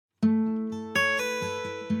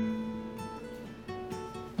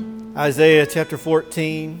Isaiah chapter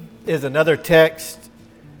 14 is another text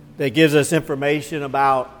that gives us information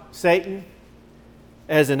about Satan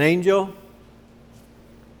as an angel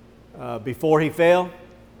before he fell.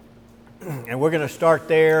 And we're going to start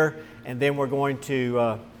there, and then we're going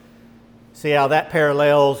to see how that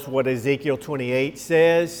parallels what Ezekiel 28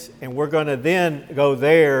 says. And we're going to then go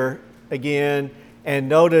there again and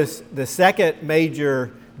notice the second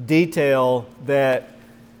major detail that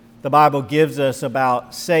the Bible gives us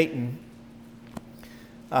about Satan.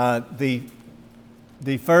 The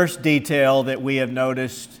first detail that we have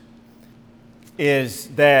noticed is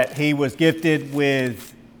that he was gifted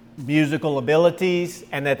with musical abilities,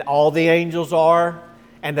 and that all the angels are,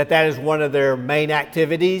 and that is one of their main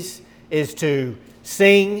activities, is to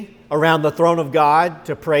sing around the throne of God,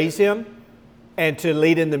 to praise Him, and to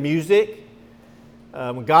lead in the music.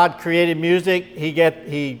 When God created music,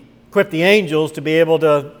 He equipped the angels to be able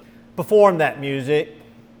to perform that music,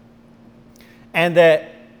 and that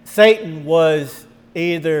Satan was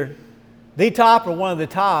either the top or one of the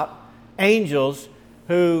top angels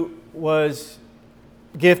who was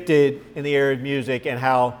gifted in the area of music, and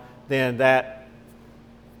how then that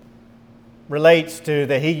relates to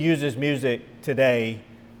that he uses music today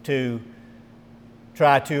to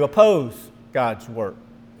try to oppose God's work.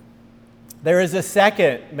 There is a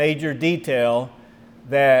second major detail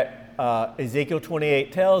that Ezekiel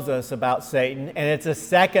 28 tells us about Satan, and it's a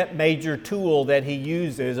second major tool that he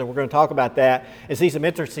uses, and we're going to talk about that and see some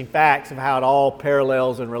interesting facts of how it all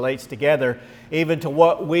parallels and relates together, even to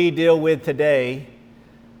what we deal with today,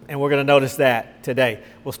 and we're going to notice that today.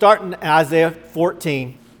 We'll start in Isaiah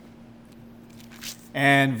 14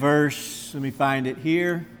 and verse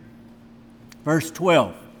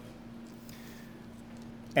 12.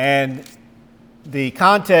 And the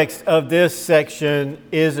context of this section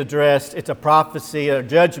is addressed, it's a prophecy, a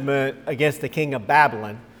judgment against the king of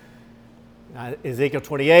Babylon. Ezekiel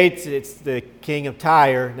 28, it's the king of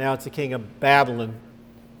Tyre, now it's the king of Babylon.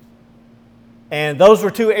 And those were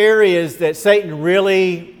two areas that Satan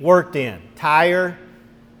really worked in, Tyre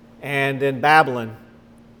and then Babylon.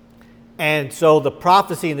 And so the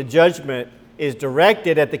prophecy and the judgment is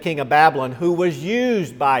directed at the king of Babylon, who was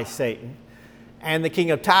used by Satan, and the king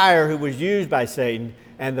of Tyre, who was used by Satan,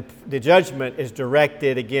 and the judgment is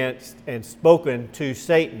directed against and spoken to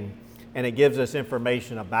Satan, and it gives us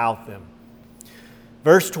information about them.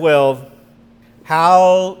 Verse 12,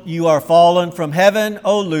 "How you are fallen from heaven,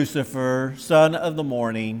 O Lucifer, son of the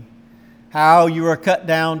morning! How you are cut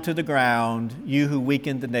down to the ground, you who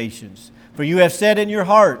weaken the nations! For you have said in your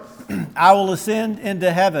heart, I will ascend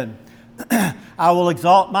into heaven. I will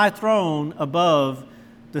exalt my throne above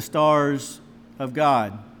the stars of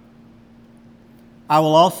God. I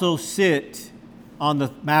will also sit on the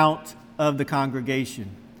mount of the congregation,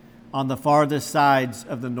 on the farthest sides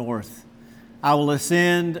of the north. I will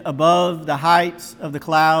ascend above the heights of the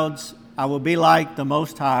clouds. I will be like the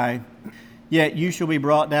Most High, yet you shall be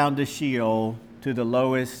brought down to Sheol, to the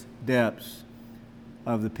lowest depths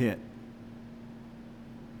of the pit."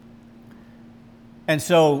 And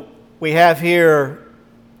so we have here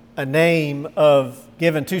a name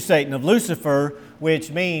given to Satan of Lucifer,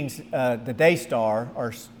 which means the day star,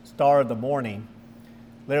 or star of the morning,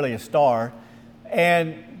 literally a star.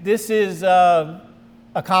 And this is a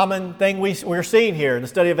common thing we're seeing here in the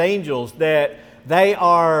study of angels, that they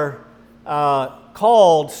are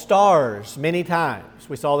called stars many times.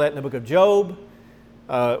 We saw that in the book of Job.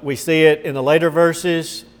 We see it in the later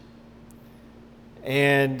verses.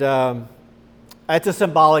 And it's a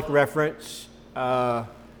symbolic reference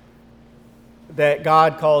that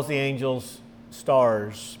God calls the angels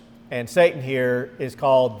stars. And Satan here is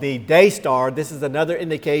called the day star. This is another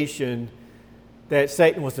indication that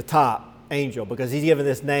Satan was the top angel, because he's given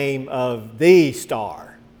this name of the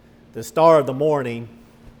star of the morning,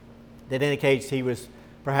 that indicates he was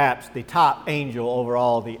perhaps the top angel over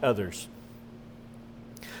all the others.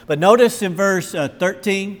 But notice in verse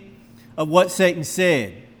 13 of what Satan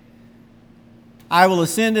said. "I will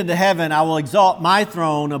ascend into heaven. I will exalt my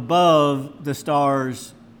throne above the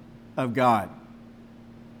stars of God.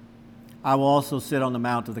 I will also sit on the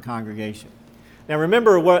mount of the congregation." Now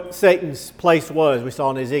remember what Satan's place was. We saw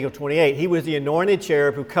in Ezekiel 28. He was the anointed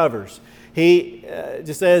cherub who covers. He,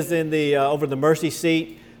 just as in over the mercy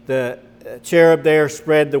seat, the cherub there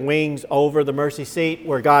spread the wings over the mercy seat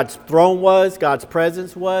where God's throne was, God's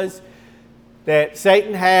presence was, that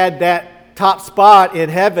Satan had that top spot in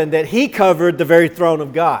heaven, that he covered the very throne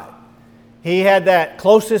of God. He had that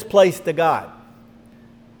closest place to God.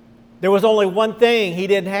 There was only one thing he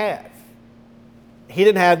didn't have. He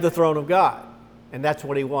didn't have the throne of God, and that's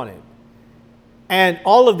what he wanted. And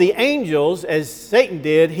all of the angels, as Satan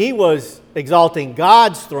did, he was exalting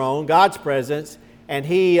God's throne, God's presence, and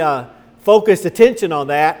he focused attention on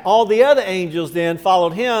that. All the other angels then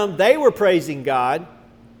followed him. They were praising God.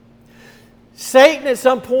 Satan at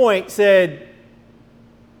some point said,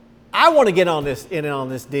 I want to get in on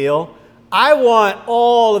this deal. I want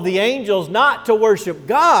all of the angels not to worship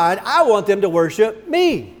God. I want them to worship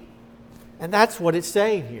me. And that's what it's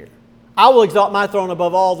saying here. I will exalt my throne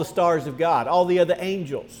above all the stars of God, all the other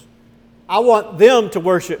angels. I want them to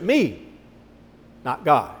worship me, not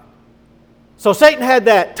God. So Satan had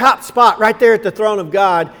that top spot right there at the throne of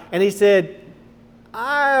God, and he said,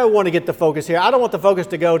 I want to get the focus here. I don't want the focus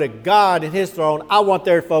to go to God and his throne. I want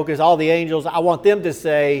their focus, all the angels. I want them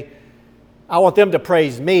to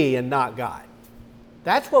praise me and not God.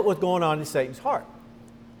 That's what was going on in Satan's heart.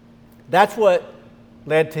 That's what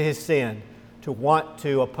led to his sin, to want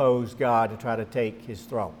to oppose God, to try to take his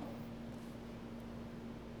throne.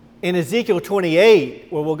 In Ezekiel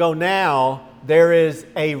 28, where we'll go now, there is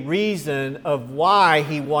a reason of why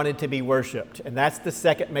he wanted to be worshipped. And that's the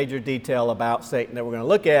second major detail about Satan that we're going to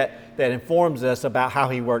look at that informs us about how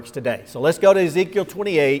he works today. So let's go to Ezekiel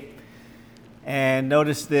 28 and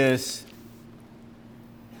notice this.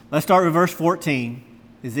 Let's start with verse 14.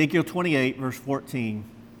 Ezekiel 28, verse 14.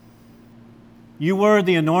 You were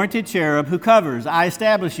the anointed cherub who covers. I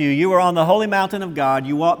established you. You were on the holy mountain of God.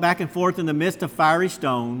 You walked back and forth in the midst of fiery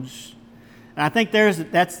stones. And I think that's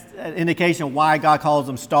an indication of why God calls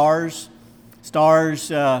them stars. Stars,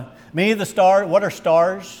 many of the stars, what are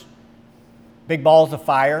stars? Big balls of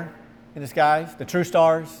fire in the skies, the true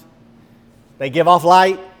stars. They give off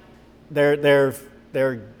light. They're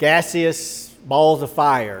gaseous balls of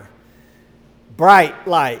fire. Bright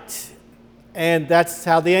light. And that's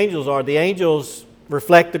how the angels are. The angels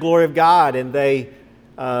reflect the glory of God, and they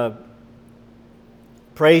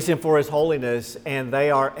praise him for his holiness, and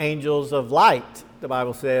they are angels of light, the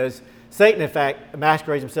Bible says. Satan, in fact,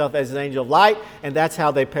 masquerades himself as an angel of light, and that's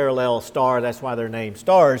how they parallel a star. That's why they're named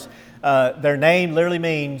stars. Their name literally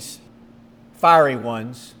means fiery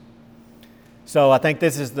ones. So I think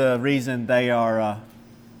this is the reason they are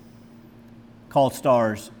called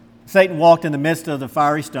stars. Satan walked in the midst of the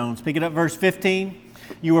fiery stones. Picking up verse 15.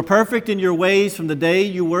 You were perfect in your ways from the day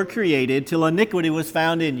you were created till iniquity was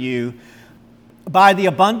found in you. By the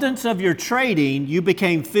abundance of your trading, you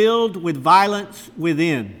became filled with violence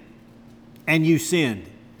within, and you sinned.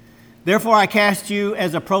 Therefore I cast you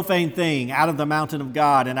as a profane thing out of the mountain of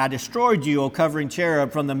God, and I destroyed you, O covering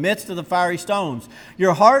cherub, from the midst of the fiery stones.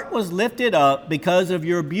 Your heart was lifted up because of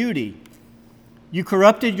your beauty. You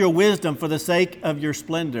corrupted your wisdom for the sake of your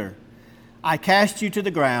splendor. I cast you to the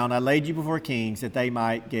ground. I laid you before kings that they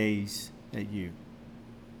might gaze at you.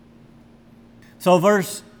 So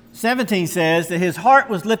verse 17 says that his heart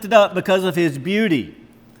was lifted up because of his beauty.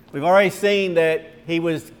 We've already seen that he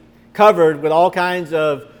was covered with all kinds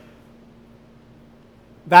of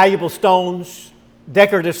valuable stones,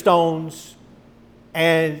 decorative stones,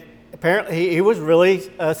 and apparently he was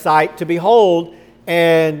really a sight to behold.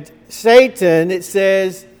 And Satan, it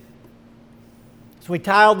says, so we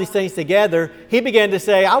tie all these things together, he began to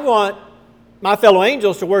say, I want my fellow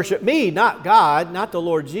angels to worship me, not God, not the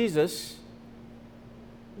Lord Jesus,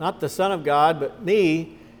 not the Son of God, but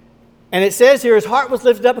me. And it says here, his heart was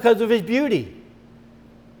lifted up because of his beauty.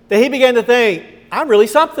 That he began to think, I'm really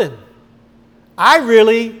something. I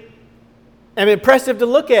really am impressive to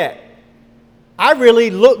look at. I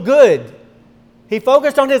really look good. He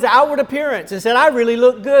focused on his outward appearance and said, I really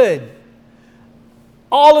look good.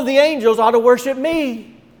 All of the angels ought to worship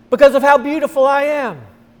me because of how beautiful I am.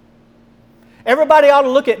 Everybody ought to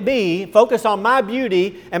look at me, focus on my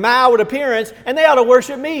beauty and my outward appearance, and they ought to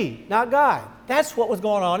worship me, not God. That's what was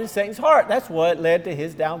going on in Satan's heart. That's what led to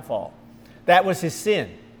his downfall. That was his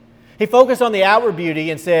sin. He focused on the outward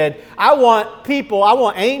beauty and said, I want people, I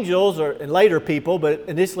want angels, and later people, but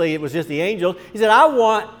initially it was just the angels. He said, I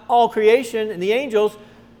want all creation and the angels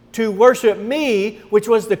to worship me, which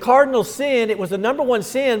was the cardinal sin. It was the number one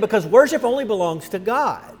sin because worship only belongs to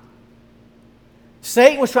God.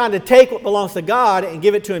 Satan was trying to take what belongs to God and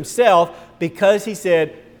give it to himself because he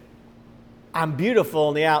said, I'm beautiful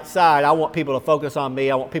on the outside. I want people to focus on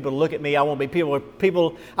me. I want people to look at me. I want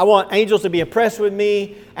I want angels to be impressed with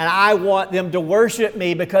me, and I want them to worship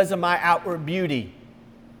me because of my outward beauty.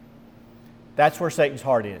 That's where Satan's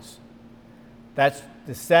heart is. That's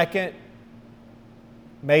the second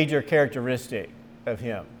major characteristic of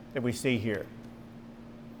him that we see here,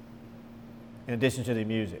 in addition to the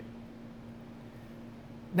music.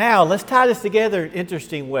 Now, let's tie this together in an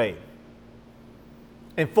interesting way.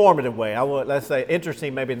 Informative way. Let's say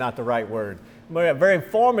interesting, maybe not the right word. a very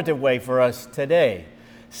informative way for us today.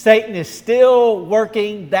 Satan is still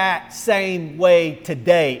working that same way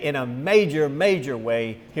today in a major, major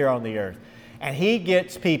way here on the earth. And he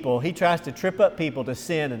tries to trip up people to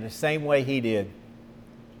sin in the same way he did.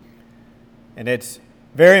 And it's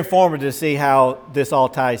very informative to see how this all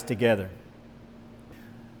ties together.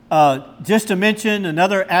 Just to mention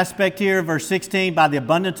another aspect here, verse 16, by the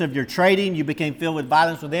abundance of your trading, you became filled with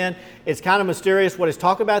violence within. It's kind of mysterious what it's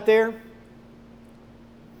talking about there.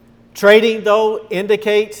 Trading, though,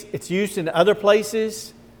 indicates it's used in other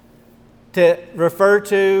places to refer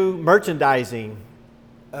to merchandising,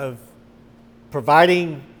 of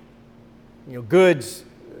providing goods,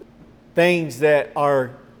 things that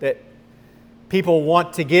people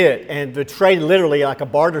want to get. And the trade, literally like a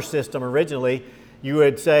barter system originally, you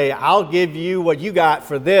would say, I'll give you what you got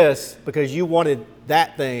for this because you wanted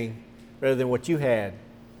that thing rather than what you had.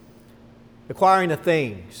 Acquiring the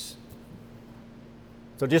things.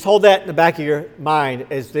 So just hold that in the back of your mind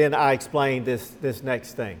as then I explain this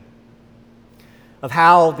next thing of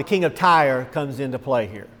how the king of Tyre comes into play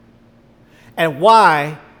here and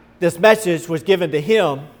why this message was given to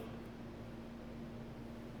him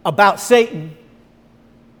about Satan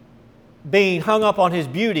being hung up on his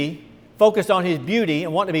beauty, focused on his beauty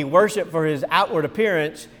and wanting to be worshipped for his outward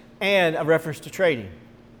appearance, and a reference to trading.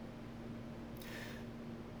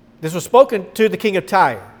 This was spoken to the king of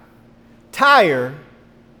Tyre. Tyre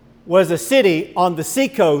was a city on the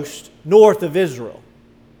seacoast north of Israel.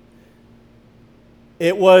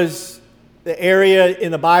 It was the area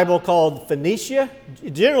in the Bible called Phoenicia.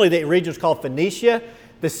 Generally, the region is called Phoenicia.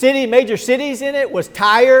 The major cities in it was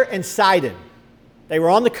Tyre and Sidon. They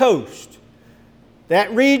were on the coast.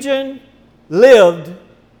 That region lived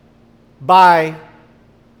by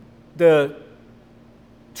the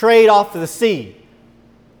trade off of the sea,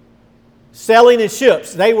 selling in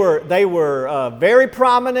ships. They were very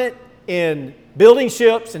prominent in building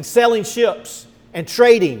ships and selling ships and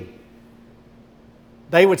trading.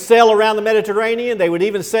 They would sail around the Mediterranean. They would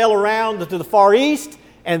even sail around to the Far East,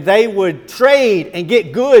 and they would trade and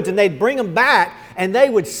get goods, and they'd bring them back, and they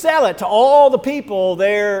would sell it to all the people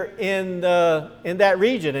there in that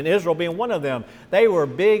region, and Israel being one of them. They were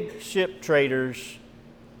big ship traders.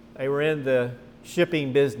 They were in the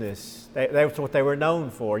shipping business. That's what they were known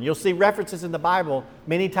for. You'll see references in the Bible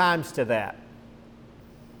many times to that.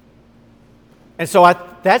 And so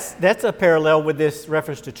that's a parallel with this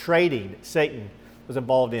reference to trading that Satan was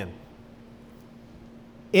involved in.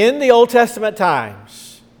 In the Old Testament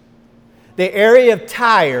times, the area of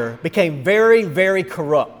Tyre became very, very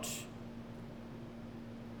corrupt.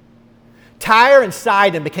 Tyre and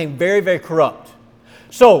Sidon became very, very corrupt.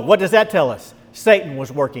 So what does that tell us? Satan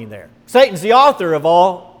was working there. Satan's the author of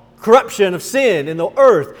all corruption of sin in the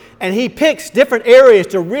earth, and he picks different areas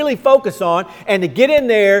to really focus on and to get in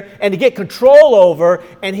there and to get control over,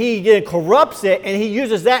 and he corrupts it, and he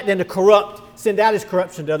uses that then to send out his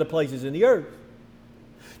corruption to other places in the earth.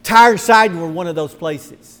 Tyre and Sidon were one of those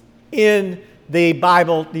places in the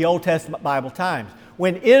Bible, the Old Testament Bible times.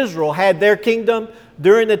 When Israel had their kingdom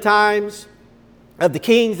during the times of the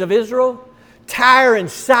kings of Israel, Tyre and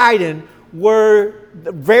Sidon were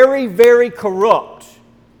very, very corrupt.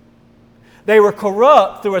 They were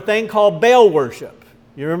corrupt through a thing called Baal worship.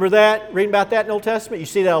 You remember that? Reading about that in the Old Testament? You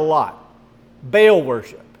see that a lot. Baal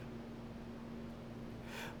worship.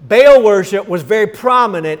 Baal worship was very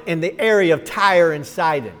prominent in the area of Tyre and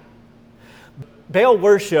Sidon. Baal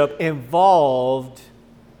worship involved,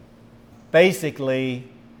 basically,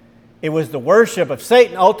 it was the worship of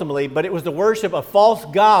Satan ultimately, but it was the worship of false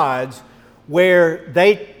gods where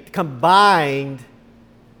they combined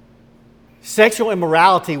sexual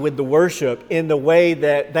immorality with the worship in the way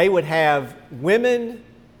that they would have women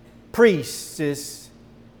priests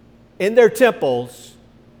in their temples,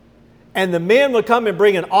 and the men would come and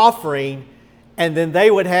bring an offering, and then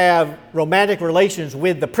they would have romantic relations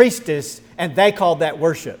with the priestess, and they called that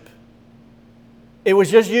worship. It was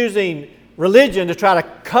just using religion to try to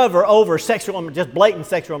cover over just blatant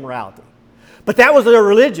sexual immorality. But that was their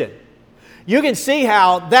religion. You can see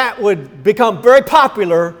how that would become very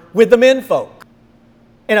popular with the menfolk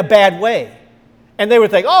in a bad way. And they would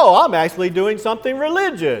think, oh, I'm actually doing something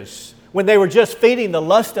religious, when they were just feeding the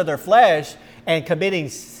lust of their flesh and committing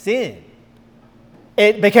sin.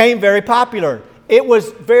 It became very popular. It was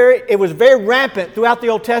very rampant throughout the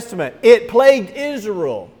Old Testament. It plagued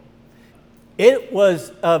Israel. It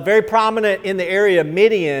was very prominent in the area of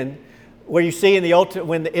Midian, where you see in the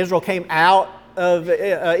when Israel came out of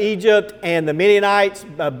Egypt, and the Midianites,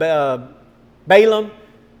 Balaam,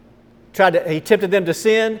 he tempted them to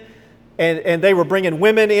sin, and they were bringing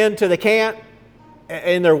women into the camp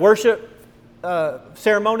in their worship.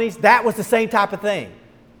 ceremonies, that was the same type of thing.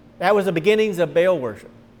 That was the beginnings of Baal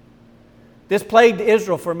worship. This plagued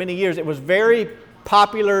Israel for many years. It was very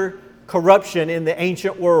popular corruption in the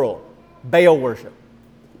ancient world, Baal worship.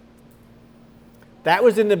 That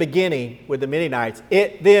was in the beginning with the Midianites.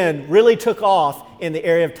 It then really took off in the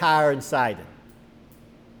area of Tyre and Sidon.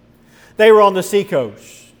 They were on the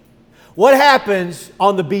seacoast. What happens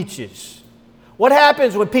on the beaches? What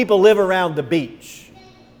happens when people live around the beach?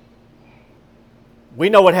 We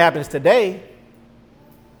know what happens today.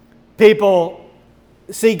 People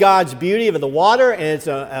see God's beauty of the water, and it's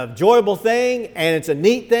an enjoyable thing, and it's a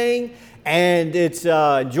neat thing, and it's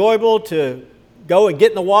enjoyable to go and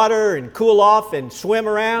get in the water and cool off and swim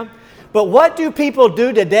around. But what do people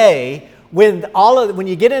do today when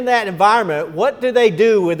you get in that environment? What do they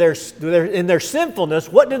do with in their sinfulness?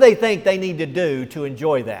 What do they think they need to do to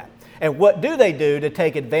enjoy that? And what do they do to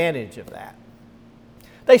take advantage of that?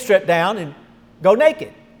 They strip down and go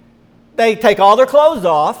naked. They take all their clothes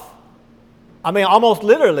off. I mean, almost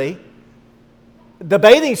literally. The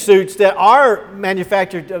bathing suits that are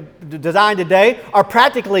manufactured, designed today, are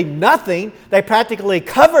practically nothing. They practically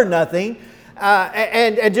cover nothing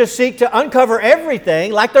and just seek to uncover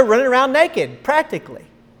everything like they're running around naked, practically.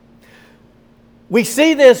 We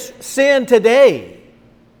see this sin today,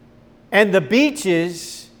 and the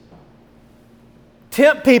beaches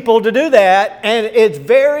tempt people to do that, and it's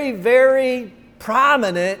very, very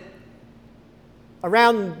prominent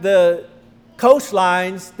around the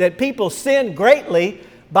coastlines that people sin greatly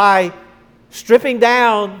by stripping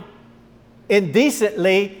down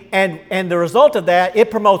indecently, and the result of that,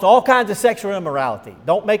 it promotes all kinds of sexual immorality.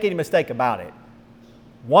 Don't make any mistake about it.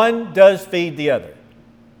 One does feed the other,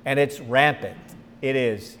 and it's rampant. It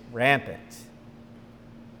is rampant.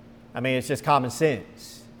 I mean, it's just common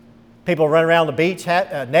sense. People run around the beach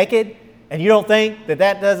naked, and you don't think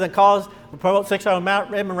that doesn't promote sexual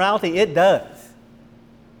immorality? It does.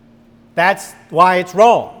 That's why it's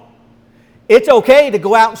wrong. It's okay to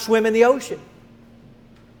go out and swim in the ocean.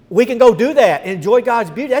 We can go do that and enjoy God's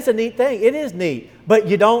beauty. That's a neat thing. It is neat. But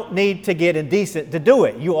you don't need to get indecent to do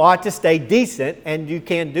it. You ought to stay decent, and you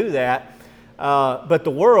can do that. But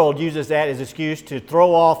the world uses that as an excuse to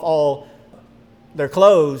throw off all their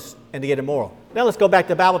clothes and to get immoral. Now let's go back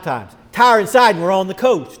to Bible times. Tyre and Sidon were on the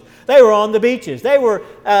coast. They were on the beaches. They were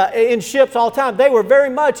in ships all the time. They were very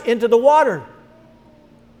much into the water.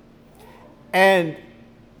 And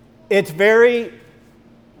it's very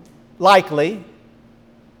likely,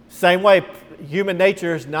 same way human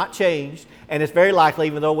nature has not changed, and it's very likely,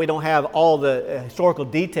 even though we don't have all the historical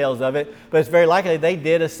details of it, but it's very likely they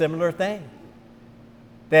did a similar thing.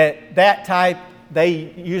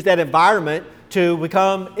 They used that environment to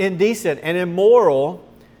become indecent and immoral,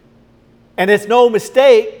 and it's no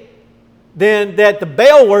mistake then that the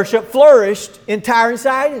Baal worship flourished in Tyre and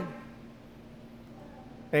Sidon.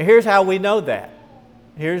 And here's how we know that.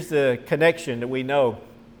 Here's the connection that we know.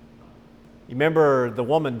 You remember the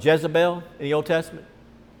woman Jezebel in the Old Testament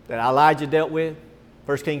that Elijah dealt with?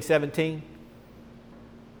 1 Kings 17.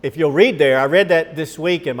 If you'll read there, I read that this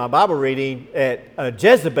week in my Bible reading, that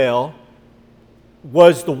Jezebel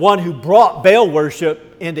was the one who brought Baal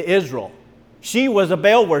worship into Israel. She was a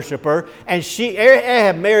Baal worshiper, and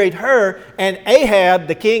Ahab married her, and Ahab,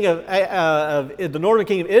 the king of the northern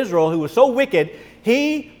king of Israel, who was so wicked,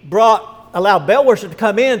 he allowed Baal worship to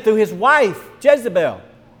come in through his wife, Jezebel.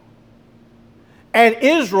 And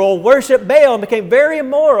Israel worshiped Baal and became very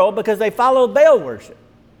immoral because they followed Baal worship.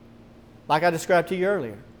 Like I described to you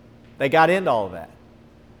earlier. They got into all of that.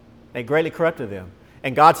 They greatly corrupted them.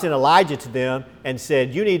 And God sent Elijah to them and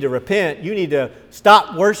said, you need to repent. You need to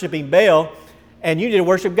stop worshiping Baal, and you need to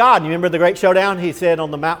worship God. And you remember the great showdown? He said on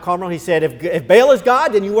the Mount Carmel, he said, if Baal is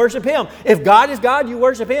God, then you worship him. If God is God, you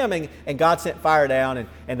worship him. And God sent fire down,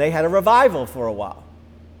 and they had a revival for a while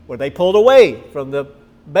where they pulled away from the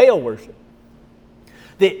Baal worship.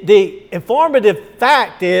 The informative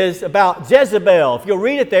fact is about Jezebel. If you'll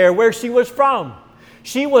read it there, where she was from.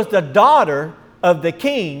 She was the daughter of the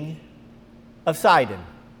king of Sidon.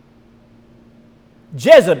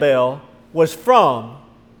 Jezebel was from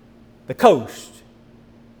the coast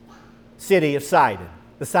city of Sidon,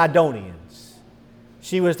 the Sidonians.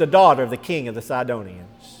 She was the daughter of the king of the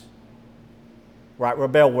Sidonians. Right where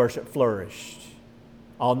Baal worship flourished.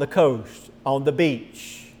 On the coast, on the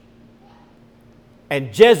beach.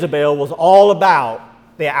 And Jezebel was all about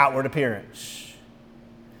the outward appearance.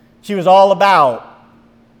 She was all about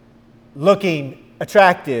looking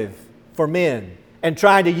attractive for men and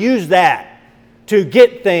trying to use that to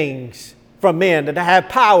get things from men and to have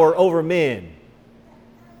power over men.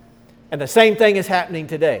 And the same thing is happening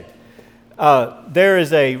today. There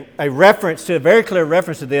is a reference to, a very clear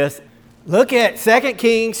reference to this. Look at 2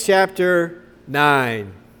 Kings chapter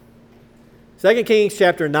 9. 2 Kings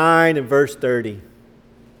chapter 9 and verse 30.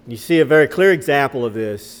 You see a very clear example of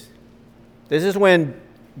this. This is when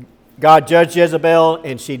God judged Jezebel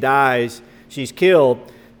and she dies. She's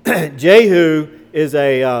killed. Jehu is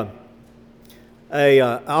a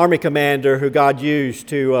army commander who God used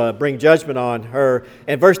to bring judgment on her.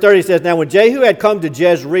 And verse 30 says, "Now when Jehu had come to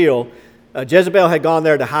Jezreel," Jezebel had gone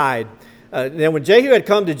there to hide. Then when Jehu had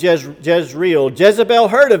come to Jezreel, Jezebel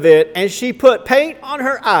heard of it, and she put paint on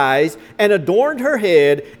her eyes and adorned her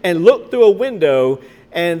head and looked through a window.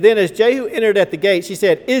 And then as Jehu entered at the gate, she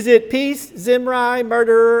said, "Is it peace, Zimri,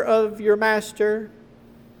 murderer of your master?"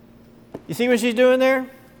 You see what she's doing there?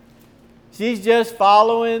 She's just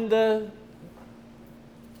following the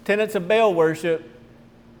tenets of Baal worship.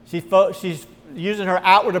 She's using her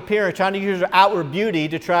outward appearance, trying to use her outward beauty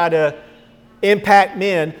to try to impact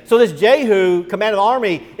men. So this Jehu, commander of the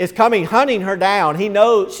army, is coming, hunting her down. She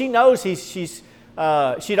knows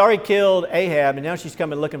she'd already killed Ahab, and now she's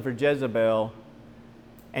coming looking for Jezebel.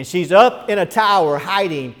 And she's up in a tower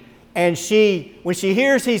hiding. And when she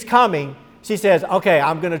hears he's coming, she says, "Okay,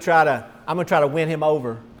 I'm gonna try to win him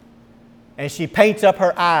over." And she paints up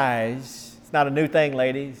her eyes. It's not a new thing,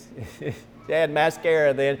 ladies. She had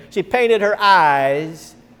mascara then. She painted her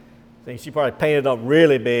eyes. I think she probably painted up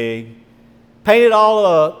really big. Painted all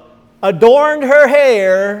up, adorned her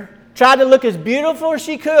hair, tried to look as beautiful as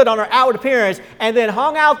she could on her outward appearance, and then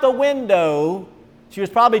hung out the window. She was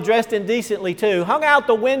probably dressed indecently too. Hung out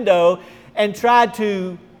the window and tried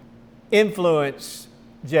to influence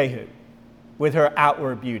Jehu with her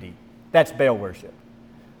outward beauty. That's Baal worship.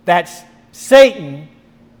 That's Satan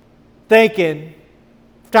thinking,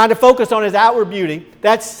 trying to focus on his outward beauty.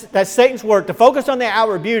 That's Satan's work, to focus on their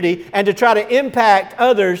outward beauty and to try to impact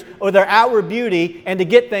others with their outward beauty and to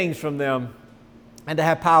get things from them and to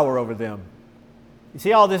have power over them. You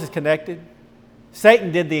see, all this is connected.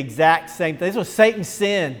 Satan did the exact same thing. This was Satan's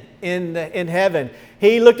sin in heaven.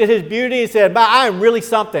 He looked at his beauty and said, "I am really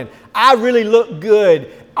something. I really look good.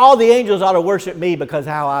 All the angels ought to worship me because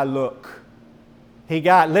of how I look." He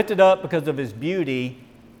got lifted up because of his beauty,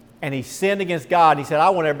 and he sinned against God. He said, "I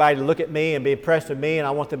want everybody to look at me and be impressed with me, and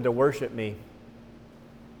I want them to worship me."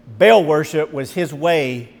 Baal worship was his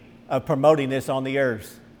way of promoting this on the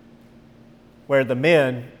earth, where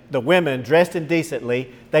the women dressed indecently,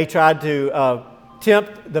 they tried to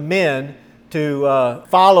tempt the men to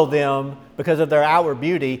follow them because of their outward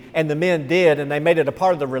beauty, and the men did, and they made it a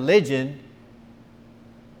part of the religion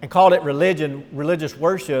and called it religious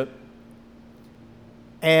worship.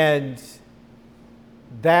 And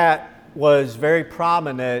that was very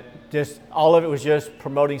prominent. Just all of it was just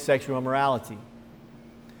promoting sexual immorality.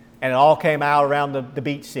 And it all came out around the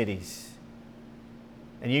beach cities.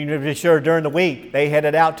 And you can be sure during the week they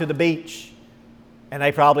headed out to the beach and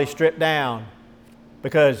they probably stripped down.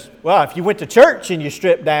 Because, well, if you went to church and you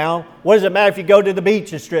stripped down, what does it matter if you go to the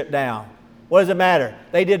beach and strip down? What does it matter?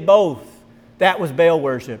 They did both. That was Baal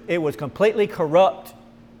worship. It was completely corrupt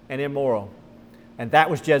and immoral. And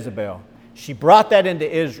that was Jezebel. She brought that into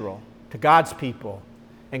Israel, to God's people.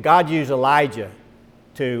 And God used Elijah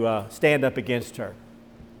to stand up against her.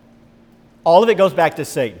 All of it goes back to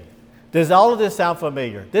Satan. Does all of this sound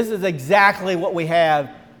familiar? This is exactly what we have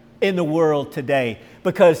in the world today.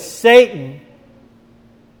 Because Satan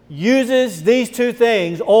uses these two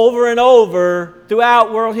things over and over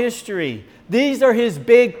throughout world history. These are his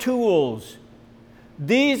big tools.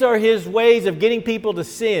 These are his ways of getting people to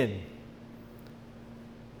sin.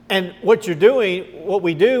 And what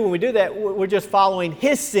we do when we do that, we're just following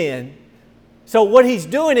his sin. So what he's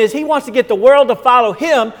doing is he wants to get the world to follow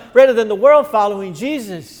him rather than the world following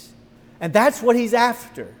Jesus. And that's what he's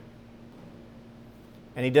after.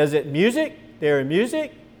 And he does it in music,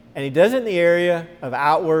 and he does it in the area of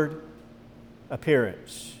outward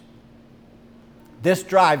appearance. This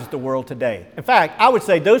drives the world today. In fact, I would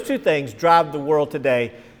say those two things drive the world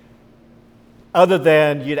today, other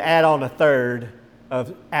than you'd add on a third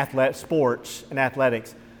of sports and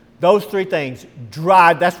athletics. Those three things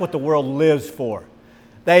drive, that's what the world lives for.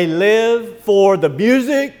 They live for the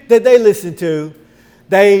music that they listen to.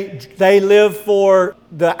 They live for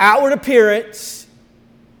the outward appearance,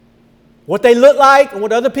 what they look like and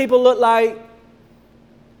what other people look like,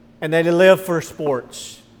 and they live for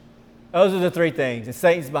sports. Those are the three things. And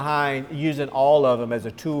Satan's behind using all of them as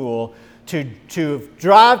a tool to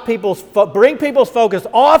bring people's focus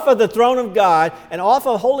off of the throne of God and off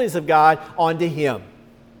of the holiness of God onto him.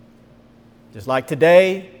 Just like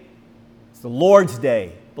today, it's the Lord's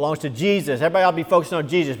Day. belongs to Jesus. Everybody ought to be focused on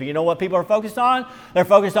Jesus. But you know what people are focused on? They're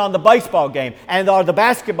focused on the baseball game or the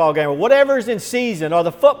basketball game or whatever's in season, or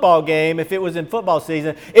the football game. If it was in football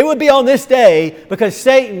season, it would be on this day, because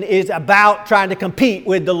Satan is about trying to compete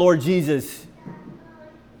with the Lord Jesus.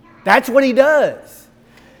 That's what he does.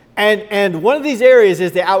 And one of these areas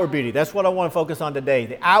is the outward beauty. That's what I want to focus on today.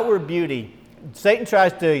 The outward beauty. Satan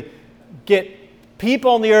tries to get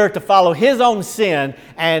people on the earth to follow his own sin,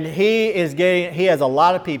 and he has a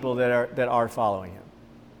lot of people that are following him.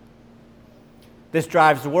 This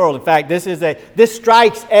drives the world. In fact, this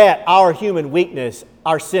strikes at our human weakness,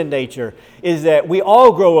 our sin nature, is that we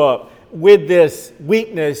all grow up with this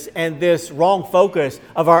weakness and this wrong focus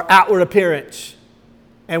of our outward appearance.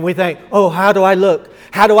 And we think, oh, how do I look?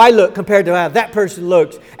 How do I look compared to how that person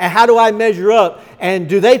looks? And how do I measure up? And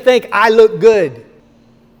do they think I look good?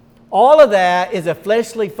 All of that is a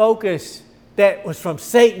fleshly focus that was from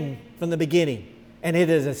Satan from the beginning. And it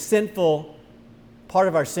is a sinful part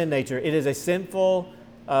of our sin nature. It is a sinful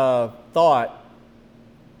thought,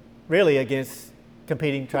 really, against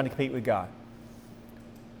trying to compete with God.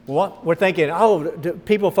 We're thinking, oh, do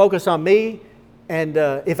people focus on me? And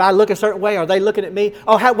if I look a certain way, are they looking at me?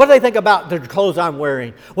 Oh, what do they think about the clothes I'm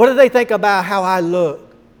wearing? What do they think about how I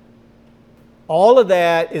look? All of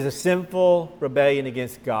that is a sinful rebellion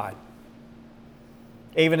against God,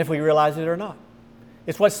 even if we realize it or not.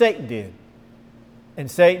 It's what Satan did.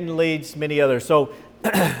 And Satan leads many others. So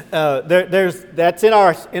that's in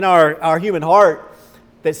our human heart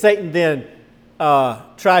that Satan then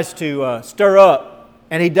tries to stir up.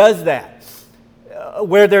 And he does that.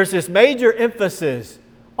 Where there's this major emphasis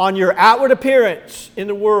on your outward appearance in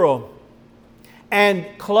the world and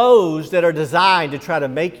clothes that are designed to try to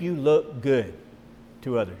make you look good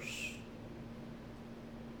to others.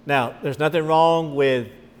 Now, there's nothing wrong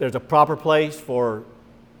there's a proper place for,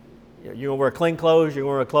 you're going to wear clean clothes, you're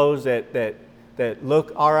going to wear clothes that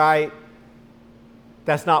look all right.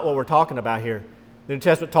 That's not what we're talking about here. The New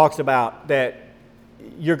Testament talks about that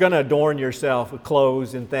you're going to adorn yourself with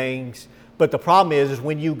clothes and things. But the problem is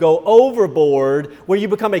when you go overboard, where you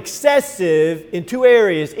become excessive in two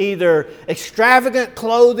areas, either extravagant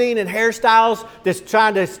clothing and hairstyles that's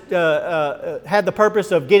trying to have the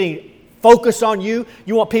purpose of getting focus on you.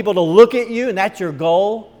 You want people to look at you, and that's your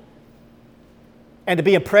goal, and to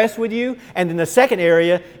be impressed with you. And then the second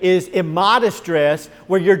area is immodest dress,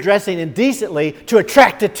 where you're dressing indecently to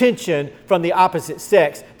attract attention from the opposite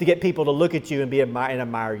sex, to get people to look at you and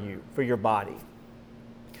admire you for your body.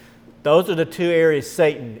 Those are the two areas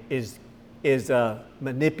Satan is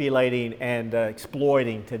manipulating and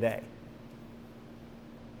exploiting today.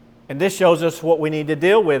 And this shows us what we need to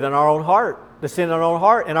deal with in our own heart, the sin in our own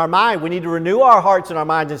heart, in our mind. We need to renew our hearts and our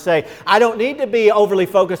minds and say, I don't need to be overly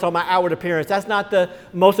focused on my outward appearance. That's not the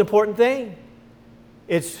most important thing.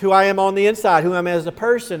 It's who I am on the inside, who I am as a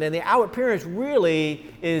person. And the outward appearance really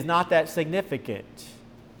is not that significant.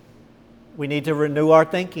 We need to renew our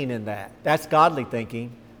thinking in that. That's godly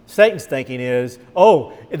thinking. Satan's thinking is,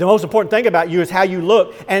 oh, the most important thing about you is how you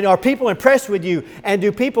look. And are people impressed with you? And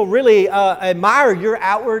do people really admire your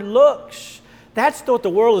outward looks? That's what the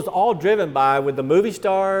world is all driven by with the movie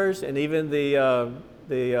stars and even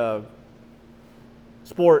the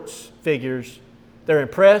sports figures. They're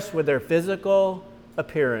impressed with their physical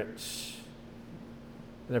appearance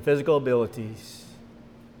and their physical abilities.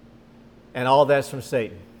 And all that's from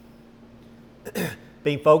Satan.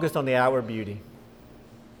 Being focused on the outward beauty.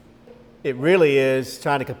 It really is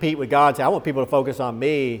trying to compete with God and say, I want people to focus on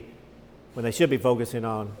me when they should be focusing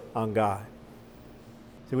on God.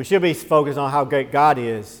 See, we should be focused on how great God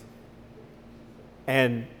is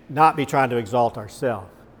and not be trying to exalt ourselves.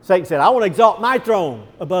 Satan said, I want to exalt my throne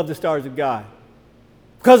above the stars of God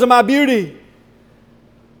because of my beauty.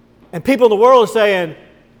 And people in the world are saying,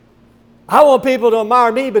 I want people to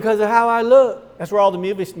admire me because of how I look. That's where all the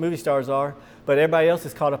movie stars are. But everybody else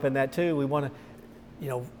is caught up in that too. We want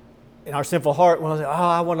to, in our sinful heart, when I say,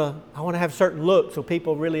 I want to have a certain look so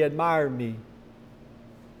people really admire me.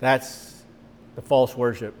 That's the false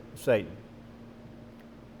worship of Satan.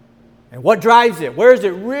 And what drives it? Where is it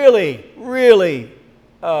really,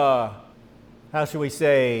 how should we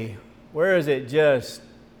say, where is it just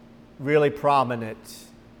really prominent?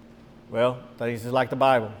 Well, things is like the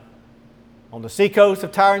Bible. On the seacoast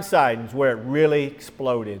of Tyre and Sidon is where it really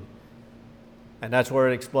exploded. And that's where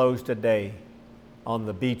it explodes today. On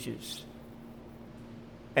the beaches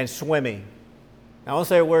and swimming. Now, I want to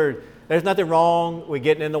say a word. There's nothing wrong with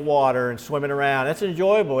getting in the water and swimming around. That's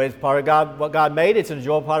enjoyable. It's part of God, what God made. It's an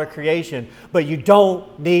enjoyable part of creation. But you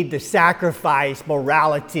don't need to sacrifice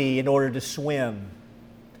morality in order to swim.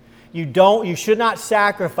 You should not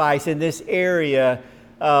sacrifice in this area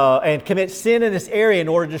and commit sin in this area in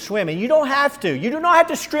order to swim. And you don't have to. You do not have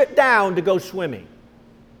to strip down to go swimming.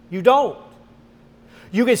 You don't.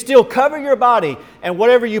 You can still cover your body, and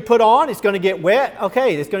whatever you put on, it's going to get wet.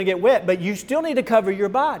 Okay, it's going to get wet, but you still need to cover your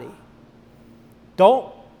body.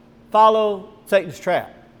 Don't follow Satan's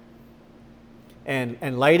trap.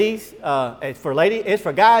 And ladies, it's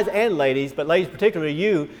for guys and ladies, but ladies, particularly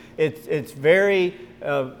you, it's very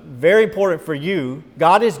important for you.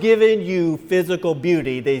 God has given you physical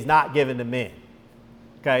beauty that He's not given to men.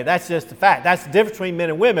 Okay, that's just a fact. That's the difference between men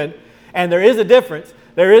and women, and there is a difference.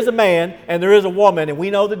 There is a man and there is a woman, and we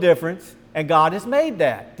know the difference, and God has made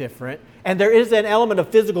that different. And there is an element of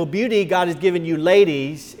physical beauty God has given you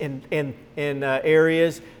ladies in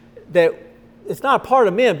areas that it's not a part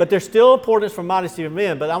of men, but there's still importance for modesty of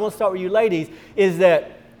men. But I want to start with you ladies, is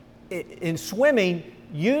that in swimming,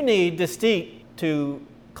 you need to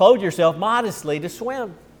clothe yourself modestly to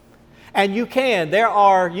swim. And you can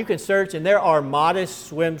search, and there are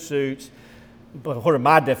modest swimsuits. But according to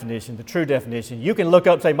my definition, the true definition, you can look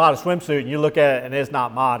up, say, modest swimsuit, and you look at it, and it's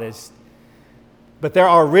not modest. But there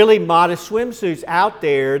are really modest swimsuits out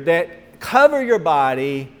there that cover your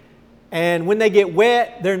body, and when they get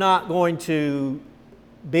wet, they're not going to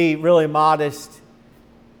be really modest.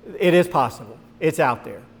 It is possible. It's out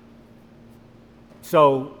there.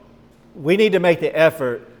 So we need to make the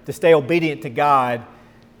effort to stay obedient to God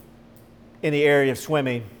in the area of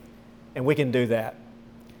swimming, and we can do that.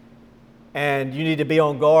 And you need to be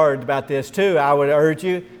on guard about this too. I would urge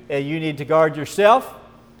you that you need to guard yourself.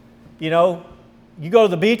 You know, you go to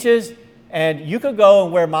the beaches and you could go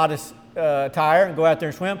and wear modest attire and go out there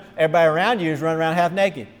and swim. Everybody around you is running around half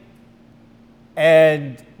naked.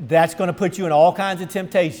 And that's going to put you in all kinds of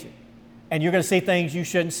temptation. And you're going to see things you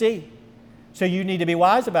shouldn't see. So you need to be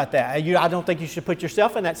wise about that. I don't think you should put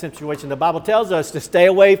yourself in that situation. The Bible tells us to stay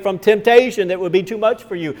away from temptation that would be too much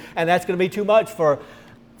for you. And that's going to be too much for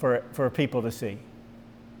people to see.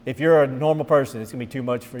 If you're a normal person, it's going to be too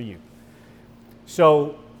much for you.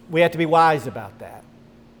 So we have to be wise about that.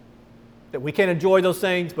 That we can enjoy those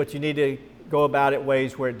things, but you need to go about it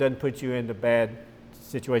ways where it doesn't put you into bad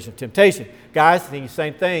situation of temptation. Guys, I think the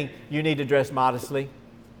same thing. You need to dress modestly.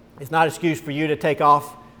 It's not an excuse for you to take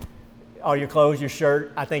off all your clothes, your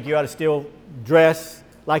shirt. I think you ought to still dress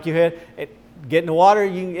like you had. Get in the water,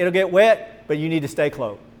 it'll get wet, but you need to stay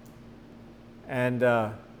clothed.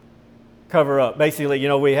 And cover up. Basically, you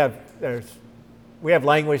know, we have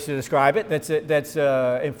language to describe it that's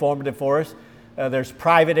informative for us. There's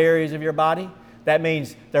private areas of your body. That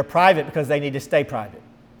means they're private because they need to stay private.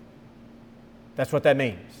 That's what that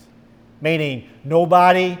means. Meaning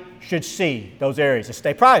nobody should see those areas. Just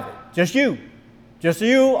stay private. Just you. Just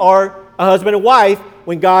you or a husband and wife.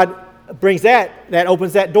 When God brings that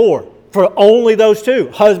opens that door for only those two,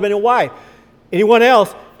 husband and wife. Anyone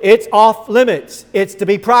else, it's off limits. It's to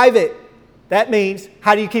be private. That means,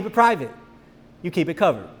 how do you keep it private? You keep it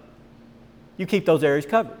covered. You keep those areas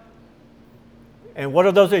covered. And what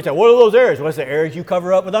are those areas? What are those areas? What's the areas you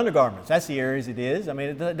cover up with undergarments? That's the areas it is. I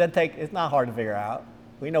mean, it's not hard to figure out.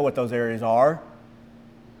 We know what those areas are.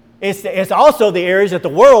 It's also the areas that the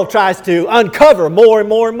world tries to uncover more and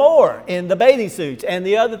more and more in the bathing suits and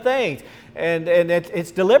the other things. And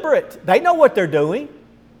it's deliberate. They know what they're doing.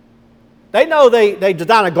 They know they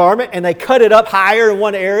design a garment and they cut it up higher in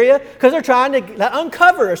one area because they're trying to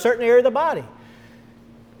uncover a certain area of the body.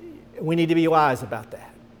 We need to be wise about that.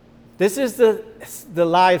 This is the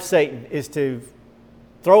lie of Satan, is to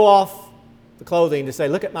throw off the clothing to say,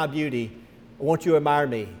 look at my beauty. I want you to admire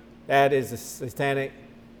me. That is a satanic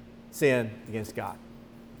sin against God.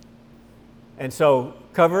 And so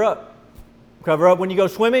cover up. Cover up when you go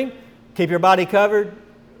swimming. Keep your body covered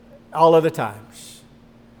all other times.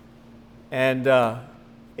 And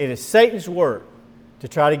it is Satan's work to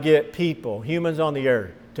try to get people, humans on the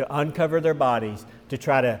earth, to uncover their bodies, to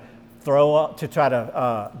try to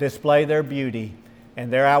display their beauty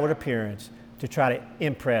and their outward appearance, to try to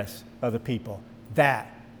impress other people.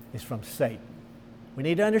 That is from Satan. We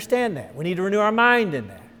need to understand that. We need to renew our mind in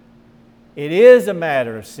that. It is a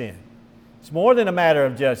matter of sin. It's more than a matter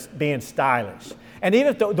of just being stylish. And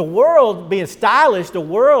even if the world being stylish, the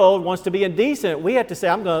world wants to be indecent, we have to say,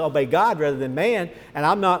 I'm going to obey God rather than man, and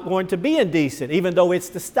I'm not going to be indecent, even though it's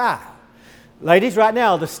the style. Ladies, right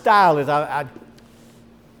now, the style is,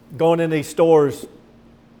 going in these stores,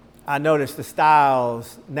 I noticed the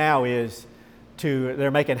styles now is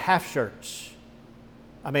they're making half shirts.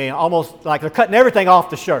 I mean, almost like they're cutting everything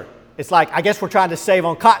off the shirt. It's like, I guess we're trying to save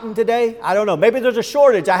on cotton today. I don't know. Maybe there's a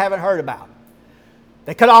shortage I haven't heard about.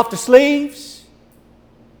 They cut off the sleeves.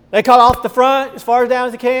 They cut off the front as far as down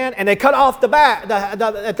as they can. And they cut off the back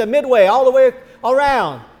at the midway all the way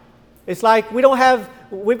around. It's like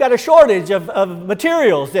we've got a shortage of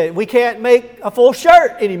materials that we can't make a full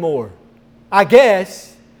shirt anymore. I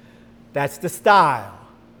guess that's the style.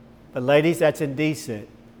 But ladies, that's indecent.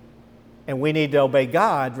 And we need to obey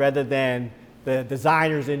God rather than the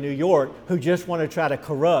designers in New York who just want to try to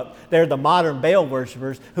corrupt. They're the modern Baal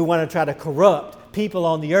worshipers who want to try to corrupt people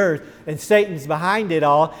on the earth, and Satan's behind it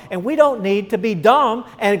all. And we don't need to be dumb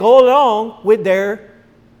and go along with their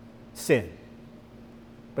sin.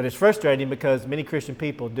 But it's frustrating because many Christian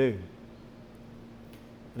people do. And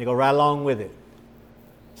they go right along with it.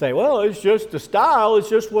 Say, well, it's just the style, it's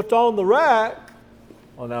just what's on the rack.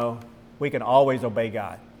 Oh no, we can always obey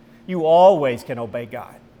God. You always can obey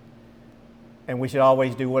God. And we should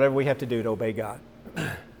always do whatever we have to do to obey God.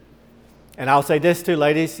 And I'll say this too,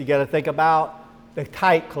 ladies, you got to think about the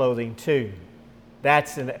tight clothing too.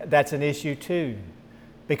 That's an issue too.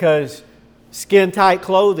 Because skin-tight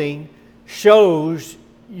clothing shows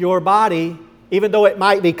your body, even though it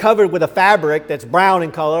might be covered with a fabric that's brown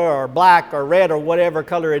in color or black or red or whatever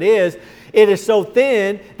color it is so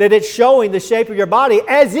thin that it's showing the shape of your body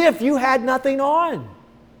as if you had nothing on.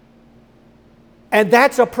 And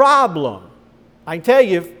that's a problem. I can tell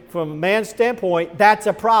you from a man's standpoint, that's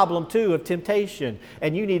a problem too of temptation.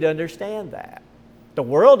 And you need to understand that. The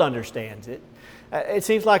world understands it. It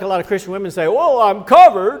seems like a lot of Christian women say, well, I'm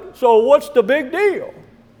covered, so what's the big deal?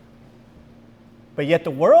 But yet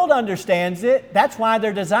the world understands it. That's why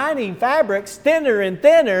they're designing fabrics thinner and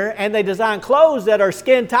thinner, and they design clothes that are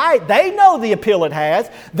skin tight. They know the appeal it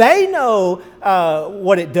has. They know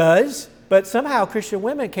what it does. But somehow Christian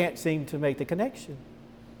women can't seem to make the connection.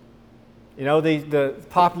 You know, the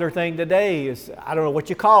popular thing today is, I don't know what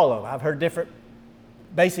you call them. I've heard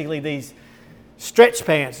basically these stretch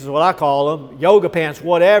pants is what I call them, yoga pants,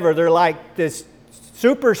 whatever. They're like this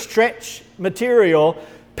super stretch material,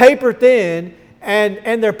 paper thin,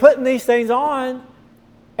 and they're putting these things on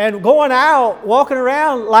and going out, walking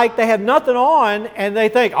around like they have nothing on, and they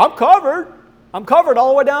think, I'm covered all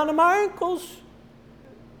the way down to my ankles.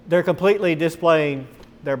 They're completely displaying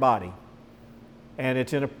their body. And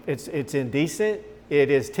it's indecent.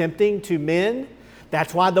 It is tempting to men.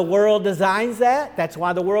 That's why the world designs that. That's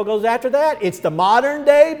why the world goes after that. It's the modern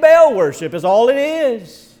day Baal worship is all it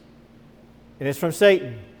is. And it's from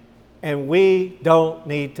Satan. And we don't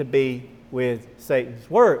need to be with Satan's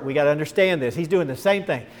work. We got to understand this. He's doing the same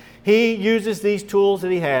thing. He uses these tools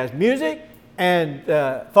that he has. Music and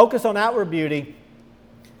focus on outward beauty.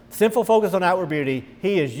 Sinful focus on outward beauty.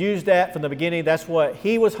 He has used that from the beginning. That's what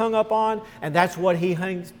he was hung up on. And that's what he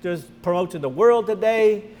promotes in the world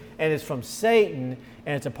today. And it's from Satan.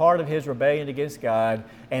 And it's a part of his rebellion against God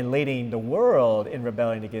and leading the world in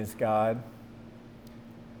rebellion against God.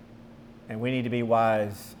 And we need to be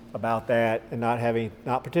wise about that and not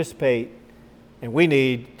participate. And we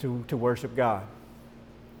need to worship God.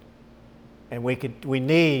 And we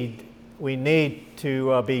need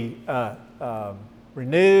to be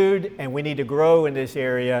renewed, and we need to grow in this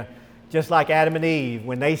area, just like Adam and Eve.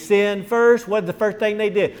 When they sinned first, what was the first thing they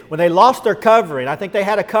did? When they lost their covering, I think they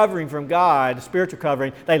had a covering from God, a spiritual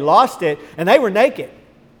covering. They lost it, and they were naked.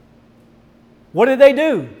 What did they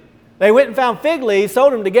do? They went and found fig leaves,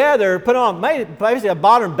 sewed them together, put on basically a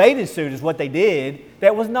modern bathing suit is what they did.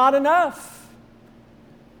 That was not enough.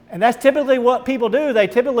 And that's typically what people do. They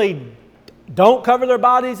typically don't cover their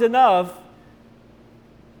bodies enough.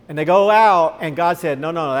 And they go out, and God said,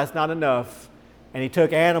 no, that's not enough. And he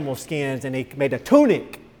took animal skins, and he made a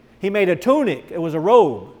tunic. He made a tunic. It was a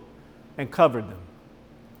robe, and covered them.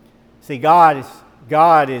 See, God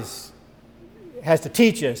has to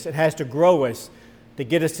teach us and has to grow us to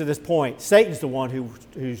get us to this point. Satan's the one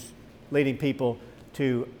who's leading people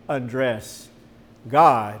to undress.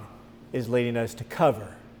 God is leading us to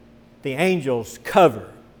cover. The angels cover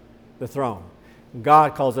the throne.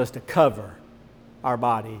 God calls us to cover our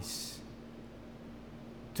bodies.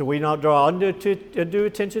 So we don't draw undue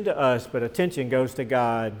attention to us, but attention goes to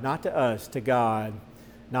God, not to us, to God,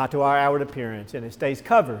 not to our outward appearance, and it stays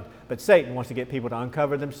covered. But Satan wants to get people to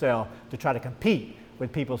uncover themselves to try to compete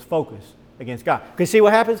with people's focus against God. Because see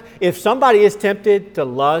what happens? If somebody is tempted to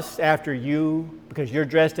lust after you because you're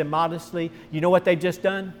dressed immodestly, you know what they've just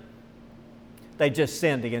done? They just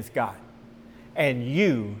sinned against God. And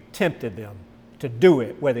you tempted them to do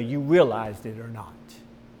it, whether you realized it or not.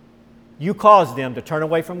 You caused them to turn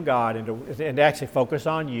away from God and to actually focus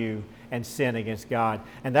on you and sin against God.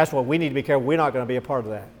 And that's what we need to be careful. We're not going to be a part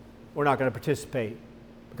of that. We're not going to participate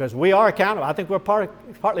because we are accountable. I think we're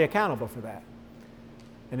partly accountable for that.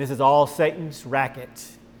 And this is all Satan's racket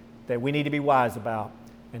that we need to be wise about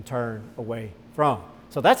and turn away from.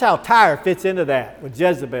 So that's how Tyre fits into that with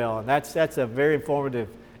Jezebel, and that's a very informative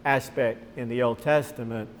aspect in the Old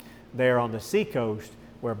Testament there on the seacoast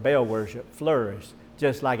where Baal worship flourished,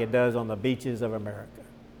 just like it does on the beaches of America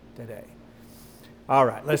today. All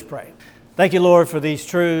right, let's pray. Thank you, Lord, for these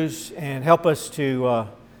truths, and help us to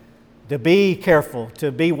be careful,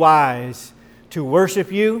 to be wise, to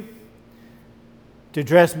worship you, to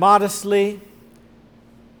dress modestly,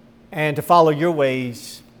 and to follow your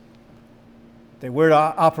ways, that we're to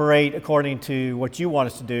operate according to what you want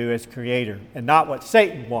us to do as Creator and not what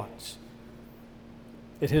Satan wants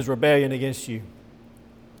in his rebellion against you.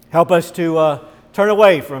 Help us to turn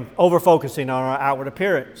away from over-focusing on our outward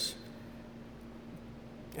appearance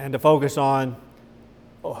and to focus on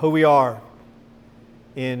who we are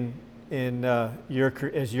as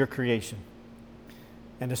your creation,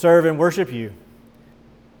 and to serve and worship you.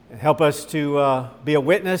 And help us to be a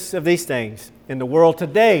witness of these things in the world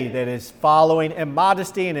today that is following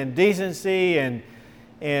immodesty and indecency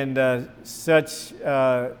and such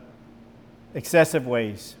excessive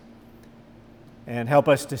ways. And help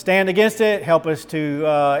us to stand against it. Help us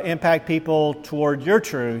to impact people toward your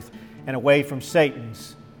truth and away from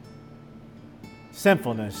Satan's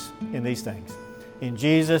sinfulness in these things. In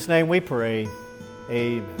Jesus' name we pray.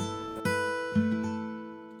 Amen.